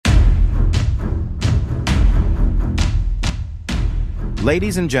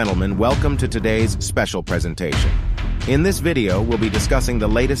Ladies and gentlemen, welcome to today's special presentation. In this video, we'll be discussing the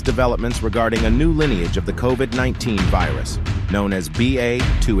latest developments regarding a new lineage of the COVID-19 virus, known as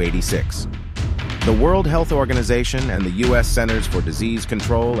BA.2.86. The World Health Organization and the U.S. Centers for Disease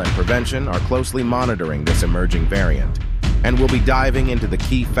Control and Prevention are closely monitoring this emerging variant, and we'll be diving into the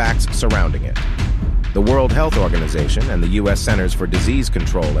key facts surrounding it. The World Health Organization and the U.S. Centers for Disease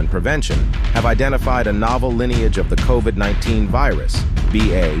Control and Prevention have identified a novel lineage of the COVID-19 virus,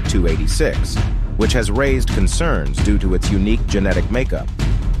 BA.2.86, which has raised concerns due to its unique genetic makeup.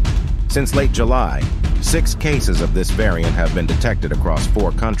 Since late July, 6 cases of this variant have been detected across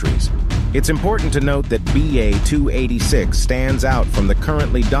 4 countries. It's important to note that BA.2.86 stands out from the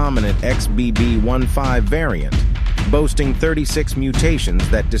currently dominant XBB.1.5 variant, boasting 36 mutations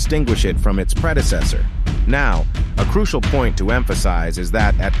that distinguish it from its predecessor. Now, a crucial point to emphasize is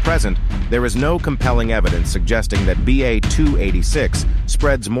that, at present, there is no compelling evidence suggesting that BA.2.86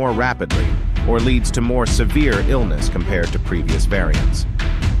 spreads more rapidly or leads to more severe illness compared to previous variants.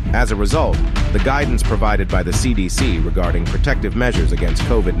 As a result, the guidance provided by the CDC regarding protective measures against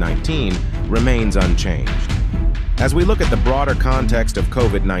COVID-19 remains unchanged. As we look at the broader context of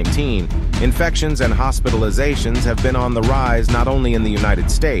COVID-19, infections and hospitalizations have been on the rise not only in the United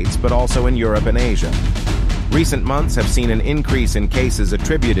States, but also in Europe and Asia. Recent months have seen an increase in cases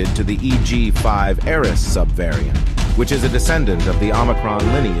attributed to the EG.5 Eris subvariant, which is a descendant of the Omicron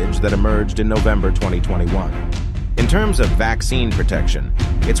lineage that emerged in November 2021. In terms of vaccine protection,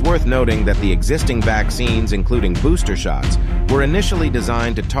 it's worth noting that the existing vaccines, including booster shots, were initially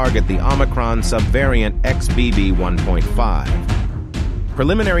designed to target the Omicron subvariant XBB.1.5.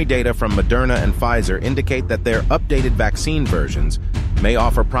 Preliminary data from Moderna and Pfizer indicate that their updated vaccine versions may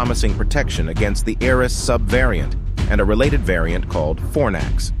offer promising protection against the Eris subvariant and a related variant called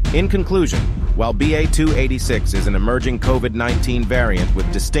Fornax. In conclusion, while BA.2.86 is an emerging COVID-19 variant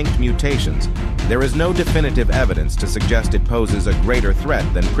with distinct mutations, there is no definitive evidence to suggest it poses a greater threat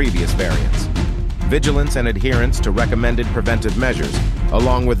than previous variants. Vigilance and adherence to recommended preventive measures,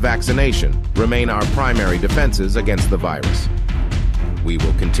 along with vaccination, remain our primary defenses against the virus. We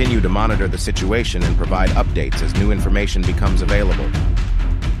will continue to monitor the situation and provide updates as new information becomes available.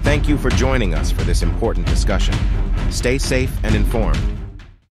 Thank you for joining us for this important discussion. Stay safe and informed.